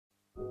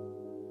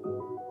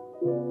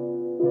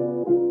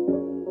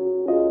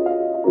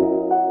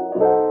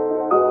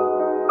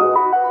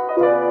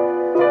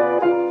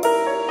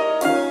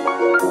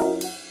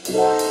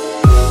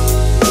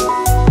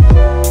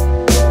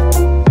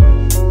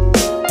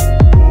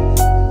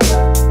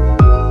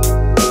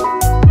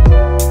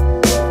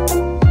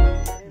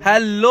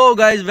Hello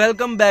guys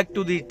welcome back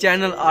to the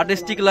channel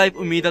artistic life.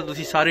 ਉਮੀਦ ਹੈ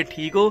ਤੁਸੀਂ ਸਾਰੇ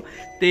ਠੀਕ ਹੋ।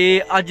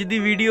 ਤੇ ਅੱਜ ਦੀ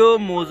ਵੀਡੀਓ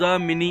ਮੋਜ਼ਾ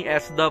ਮਿਨੀ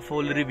ਐਸ ਦਾ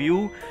ਫੁੱਲ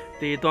ਰਿਵਿਊ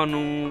ਤੇ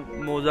ਤੁਹਾਨੂੰ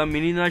ਮੋਜ਼ਾ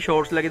ਮਿਨੀ ਨਾਲ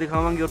ਸ਼ਾਰਟਸ ਲੈ ਕੇ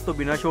ਦਿਖਾਵਾਂਗੇ, ਉਸ ਤੋਂ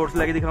ਬਿਨਾਂ ਸ਼ਾਰਟਸ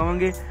ਲੈ ਕੇ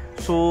ਦਿਖਾਵਾਂਗੇ।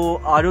 ਸੋ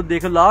ਆ ਜਾਓ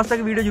ਦੇਖੋ, ਲਾਸਟ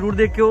ਤੱਕ ਵੀਡੀਓ ਜ਼ਰੂਰ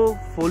ਦੇਖਿਓ।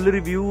 ਫੁੱਲ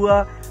ਰਿਵਿਊ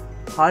ਆ,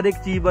 ਹਰ ਇੱਕ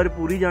ਚੀਜ਼ ਬਾਰੇ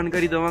पूरी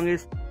जानकारी देवांगे।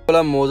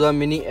 वाला मोजा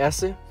मिनी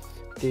एस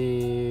ते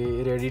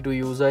रेडी टू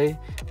यूज़ आए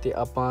तो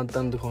आपां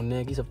तुहानूं दिखाउने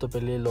हैं कि सब तो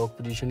पहले लॉक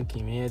पोजीशन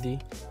किवें है दी।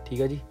 ठीक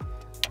है जी,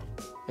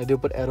 ਇਹਦੇ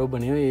ਉੱਪਰ ਐਰੋ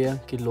ਬਣੇ ਹੋਏ ਆ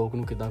ਕਿ ਲੋਕ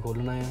ਨੂੰ ਕਿੱਦਾਂ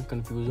ਖੋਲ੍ਹਣਾ ਆ।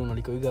 ਕਨਫਿਊਜ਼ ਹੋਣ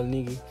ਵਾਲੀ ਕੋਈ ਗੱਲ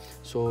ਨਹੀਂ ਗੀ।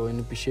 ਸੋ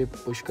ਇਹਨੂੰ ਪਿੱਛੇ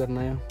ਪੁਸ਼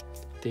ਕਰਨਾ ਆ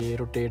ਤੇ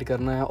ਰੋਟੇਟ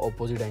ਕਰਨਾ ਆ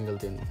ਆਪੋਜ਼ਿਟ ਐਂਗਲ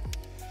ਤੇ ਇਹਨੂੰ।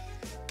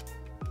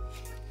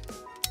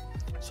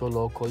 ਸੋ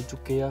ਲੋਕ ਖੁੱਲ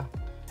ਚੁੱਕੇ ਆ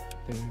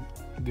ਤੇ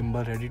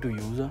ਗਿੰਬਲ ਰੈਡੀ ਟੂ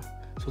ਯੂਜ਼ ਆ।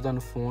 ਸੋ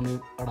ਤੁਹਾਨੂੰ ਫੋਨ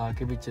ਅੜਾ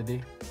ਕੇ ਵਿੱਚ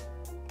ਇਹਦੇ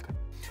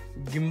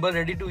ਗਿੰਬਲ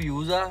ਰੈਡੀ ਟੂ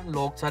ਯੂਜ਼ ਆ।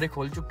 ਲੋਕ ਸਾਰੇ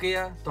ਖੁੱਲ ਚੁੱਕੇ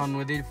ਆ,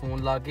 ਤੁਹਾਨੂੰ ਇਹਦੇ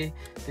ਫੋਨ ਲਾ ਕੇ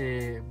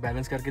ਤੇ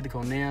ਬੈਲੈਂਸ ਕਰਕੇ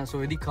ਦਿਖਾਉਂਦੇ ਆ।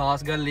 ਸੋ ਇਹਦੀ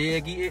ਖਾਸ ਗੱਲ ਇਹ ਹੈ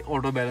ਕਿ ਇਹ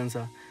ਆਟੋ ਬੈਲੈਂਸ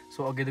ਆ।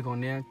 ਸੋ ਅੱਗੇ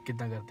ਦਿਖਾਉਂਦੇ ਆ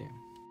ਕਿੱਦਾਂ ਕਰਦੇ ਆ।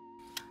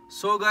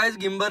 So guys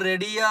gimbal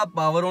ready uh,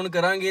 power on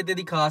करांगे तो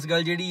इहदी खास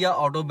गल जिहड़ी आ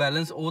ऑटो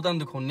बैलेंस वो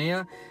तुहानूं दिखाउने आ।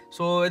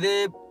 सो इहदे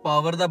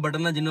पावर दा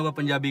बटन आ जिन्हों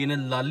पंजाबी कहने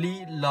लाली,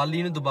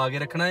 लाली नूं दबा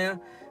के रखना आ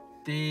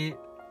ते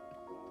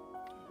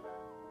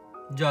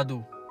जादू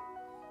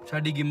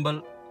साडी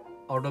गिम्बल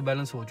ऑटो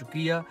बैलेंस हो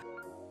चुकी आ।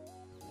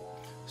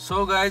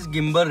 सो गाइज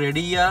गिम्बल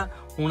रेडी आ।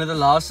 हुण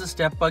इहदा लास्ट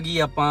स्टैप आ कि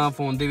आपां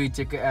फोन दे विच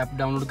एक ऐप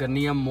डाउनलोड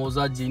करनी आ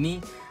मोजा जिनी।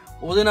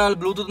 ਉਹਦੇ ਨਾਲ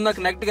ਬਲੂਟੂਥ ਨਾਲ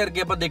ਕਨੈਕਟ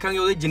ਕਰਕੇ ਆਪਾਂ ਦੇਖਾਂਗੇ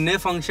ਉਹਦੇ ਜਿੰਨੇ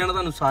ਫੰਕਸ਼ਨ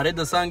ਤੁਹਾਨੂੰ ਸਾਰੇ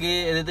ਦੱਸਾਂਗੇ।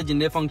 ਇਹਦੇ ਤੇ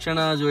ਜਿੰਨੇ ਫੰਕਸ਼ਨ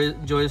ਆ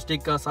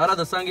ਜੋਇਸਟਿਕ ਆ ਸਾਰਾ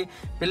ਦੱਸਾਂਗੇ।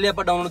 ਪਹਿਲੇ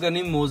ਆਪਾਂ ਡਾਊਨਲੋਡ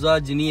ਕਰਨੀ ਮੋਜ਼ਾ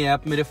ਜਿਨੀ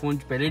ਐਪ। ਮੇਰੇ ਫੋਨ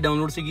 'ਚ ਪਹਿਲੇ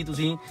ਡਾਊਨਲੋਡ ਸੀਗੀ,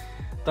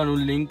 ਤੁਹਾਨੂੰ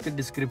ਲਿੰਕ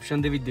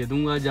ਡਿਸਕ੍ਰਿਪਸ਼ਨ ਦੇ ਵਿੱਚ ਦੇ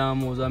ਦੂੰਗਾ ਜਾਂ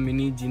ਮੋਜ਼ਾ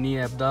ਮਿਨੀ ਜਿਨੀ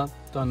ਐਪ ਦਾ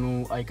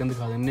ਤੁਹਾਨੂੰ ਆਈਕਨ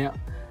ਦਿਖਾ ਦਿੰਦੇ ਆ।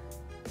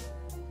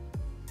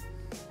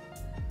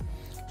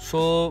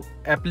 ਸੋ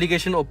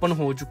ਐਪਲੀਕੇਸ਼ਨ ਓਪਨ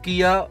ਹੋ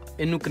ਚੁੱਕੀ ਆ।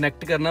 ਇਹਨੂੰ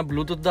ਕਨੈਕਟ ਕਰਨਾ,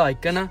 ਬਲੂਟੂਥ ਦਾ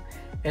ਆਈਕਨ ਆ,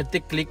 ਇਹ 'ਤੇ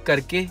ਕਲਿੱਕ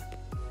ਕਰਕੇ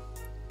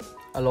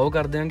ਅਲਾਓ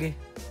ਕਰ ਦਿਆਂਗੇ।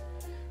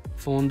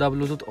 फोन का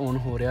ब्लूटूथ ऑन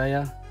हो रहा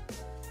है।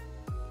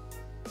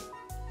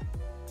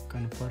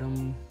 Confirm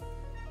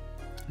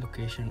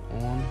location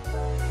on.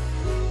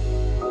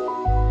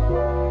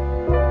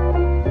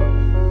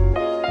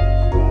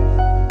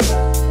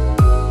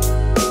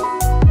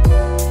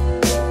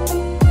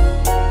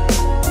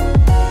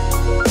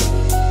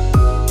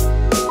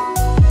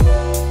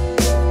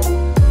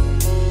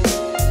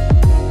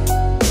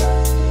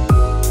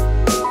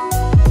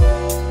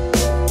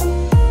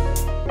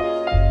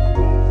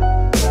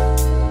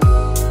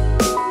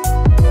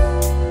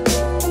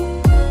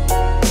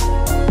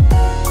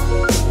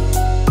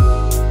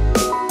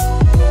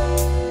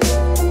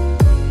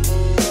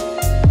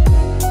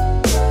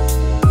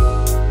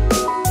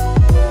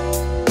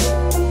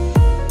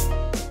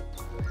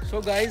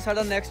 गाइज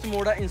साडा नैक्सट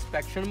मोड आ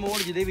इंस्पैक्शन मोड,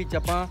 जिहदे विच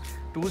आपां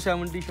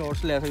 270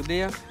 शॉट्स लै सकदे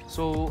आ।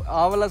 सो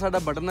आह वाला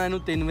साडा बटन आ, इहनूं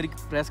 3 वारी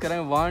प्रैस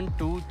करांगे 1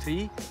 2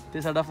 3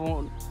 ते साडा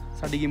फोन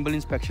साडी गिम्बल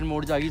इंस्पैक्शन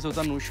मोड च आ गई। सो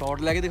तुहानूं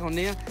शॉट लैके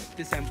दिखाउने आ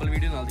ते सैंपल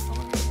वीडियो नाल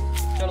दिखावांगे।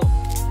 चलो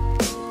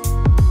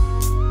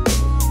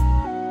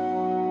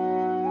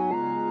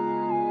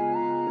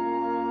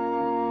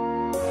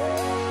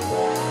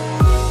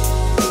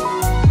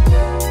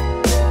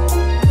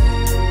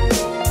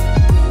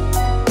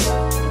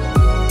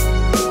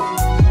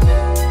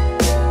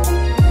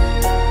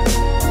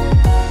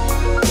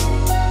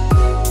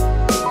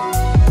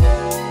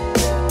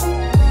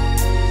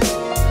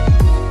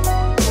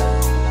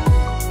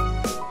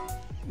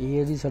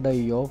साडा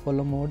यो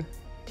फॉलो मोड।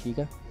 ठीक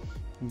है,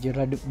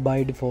 जिहड़ा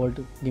बाय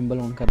डिफॉल्ट गिम्बल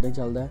ऑन करदे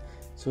चलदा है।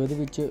 सो इहदे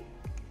विच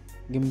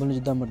गिम्बल नूं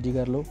जिद्दां मर्जी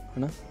कर लो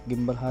है ना।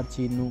 गिम्बल हर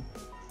चीज़ नूं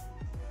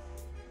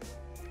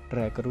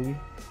ट्रैक करूगी,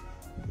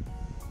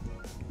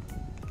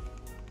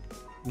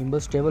 गिम्बल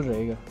स्टेबल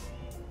रहेगा।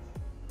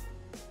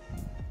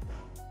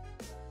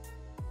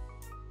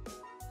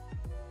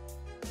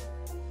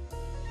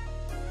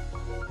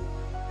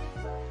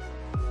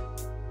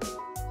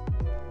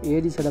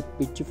 ये जी साडा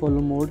पिच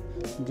फॉलो मोड,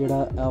 ਜਿਹੜਾ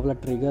ਆਹ ਵਾਲਾ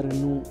ਟ੍ਰਿਗਰ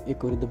ਇਹਨੂੰ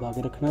ਇੱਕ ਵਾਰੀ ਦਬਾ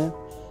ਕੇ ਰੱਖਣਾ ਹੈ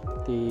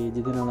ਤੇ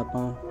ਜਿਹਦੇ ਨਾਲ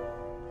ਆਪਾਂ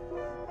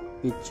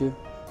ਪਿਚ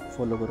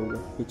ਫੋਲੋ ਕਰੂਗਾ।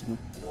 ਪਿਚ ਨੂੰ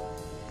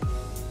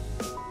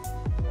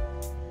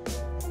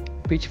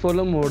ਪਿਚ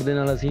ਫੋਲੋ ਮੋਡ ਦੇ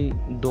ਨਾਲ ਅਸੀਂ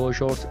 2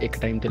 ਸ਼ਾਟਸ ਇੱਕ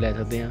ਟਾਈਮ ਤੇ ਲੈ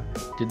ਸਕਦੇ ਹਾਂ,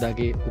 ਜਿੱਦਾਂ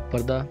ਕਿ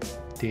ਉੱਪਰ ਦਾ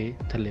ਤੇ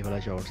ਥੱਲੇ ਵਾਲਾ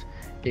ਸ਼ਾਟਸ।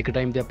 ਇੱਕ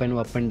ਟਾਈਮ ਤੇ ਆਪਾਂ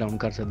ਇਹਨੂੰ ਅਪ ਐਂਡ ਡਾਊਨ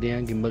ਕਰ ਸਕਦੇ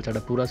ਹਾਂ। ਗਿੰਬਲ ਸਾਡਾ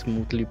ਪੂਰਾ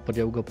ਸਮੂਥਲੀ ਉੱਪਰ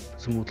ਜਾਊਗਾ,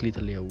 ਸਮੂਥਲੀ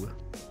ਥੱਲੇ ਆਊਗਾ।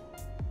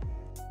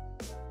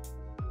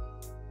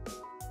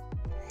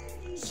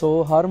 सो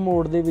हर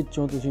मोड ਦੇ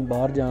ਵਿੱਚੋਂ ਤੁਸੀਂ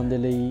ਬਾਹਰ ਜਾਣ ਦੇ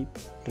ਲਈ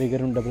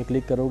ਟ੍ਰਿਗਰ ਨੂੰ ਡਬਲ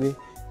ਕਲਿੱਕ ਕਰੋਗੇ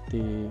ਤੇ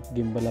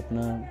ਗਿੰਬਲ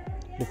ਆਪਣਾ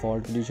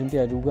ਡਿਫਾਲਟ ਪੋਜੀਸ਼ਨ ਤੇ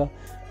ਆ ਜਾਊਗਾ।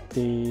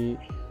 ਤੇ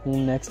ਹੁਣ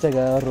ਨੈਕਸਟ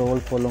ਹੈਗਾ ਰੋਲ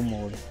ਫੋਲੋ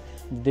ਮੋਡ,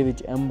 ਜਿਹਦੇ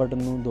ਵਿੱਚ ਐਮ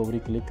ਬਟਨ ਨੂੰ 2 ਵਾਰੀ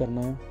ਕਲਿੱਕ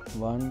ਕਰਨਾ ਹੈ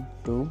 1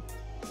 2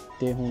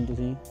 ਤੇ ਹੁਣ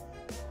ਤੁਸੀਂ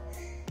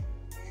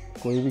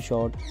ਕੋਈ ਵੀ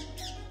ਸ਼ਾਟ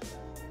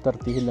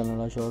ਧਰਤੀ ਹਿੱਲਣ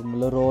ਵਾਲਾ ਸ਼ਾਟ,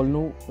 ਮਤਲਬ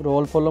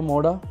ਰੋਲ ਫੋਲੋ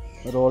ਮੋਡ ਆ,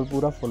 ਰੋਲ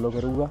ਪੂਰਾ ਫੋਲੋ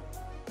ਕਰੂਗਾ।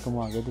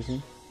 ਘੁਮਾ ਕੇ ਤੁਸੀਂ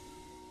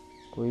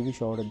कोई भी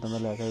शॉट इदां दा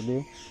लै सकदे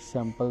हो।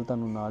 सैंपल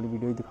तुहानूं नाल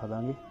वीडियो दिखा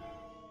दांगे।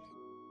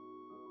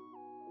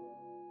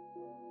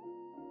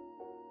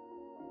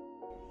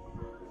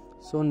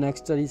 सो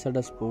नैक्सट है जी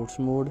साडा स्पोर्ट्स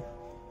मोड।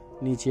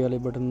 नीचे वाले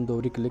बटन 2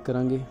 बारी क्लिक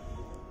करांगे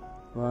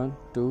 1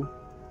 2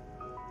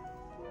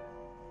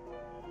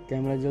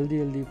 कैमरा जल्दी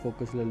जल्दी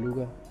फोकस ले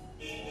लूगा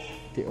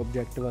तो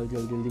ऑब्जैक्ट वाल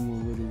जल्दी जल्दी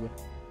मूव हो जाऊगा।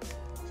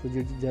 सो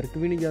जी जर्क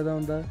भी नहीं ज़्यादा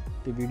होंदा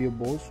तो वीडियो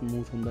बहुत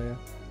स्मूथ होंदा है।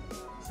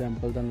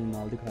 सैंपल तुहानूं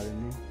नाल दिखा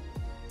देंगे।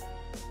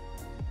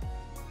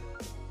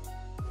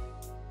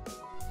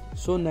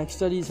 सो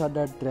नैक्सट है जी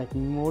साडा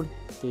ट्रैकिंग मोड।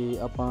 तो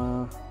आपां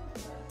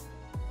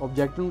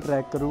ऑब्जैक्ट नूं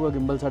ट्रैक करूगा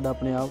गिम्बल साडा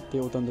अपने आप,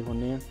 तो वो तुहानूं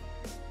दिखाने।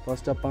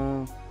 फस्ट आपां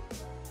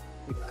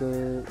एक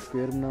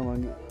स्क्वेयर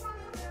बनावांगे,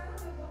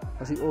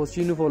 असीं उस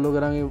चीज़ नूं फॉलो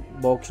करांगे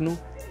बॉक्स नूं,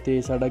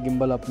 ते साडा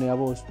गिम्बल अपने आप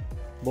उस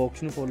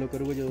बॉक्स नूं फॉलो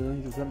करूगा जो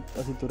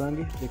असीं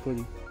तुरांगे। देखो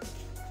जी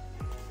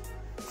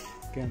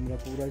कैमरा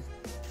पूरा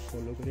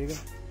फॉलो करेगा।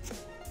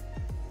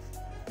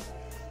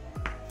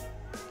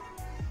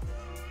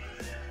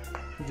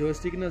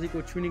 जोयस्टिक ने असीं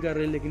कुछ भी नहीं कर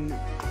रहे, लेकिन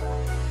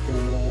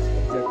कैमरा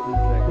ऑब्जेक्ट नूं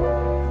ट्रैक कर रहा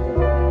है।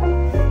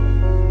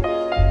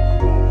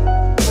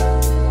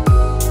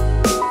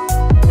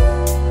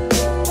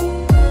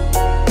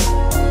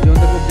 जो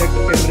तक ऑब्जेक्ट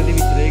कैमरे दे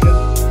विच रहेगा।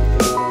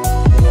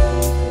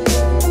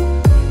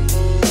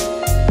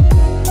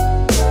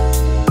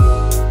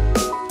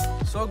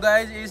 सो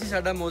गाइज ये सी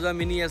साडा मोजा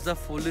मिनी एस दा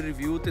फुल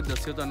रिव्यू। तो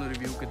दस्सिओ तुहानूं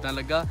रिव्यू किद्दां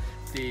लगा,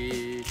 तो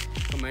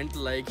कमेंट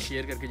लाइक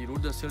शेयर करके जरूर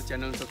दस्सिओ।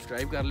 चैनल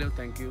सबसक्राइब कर लिओ।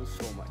 Thank you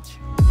so much.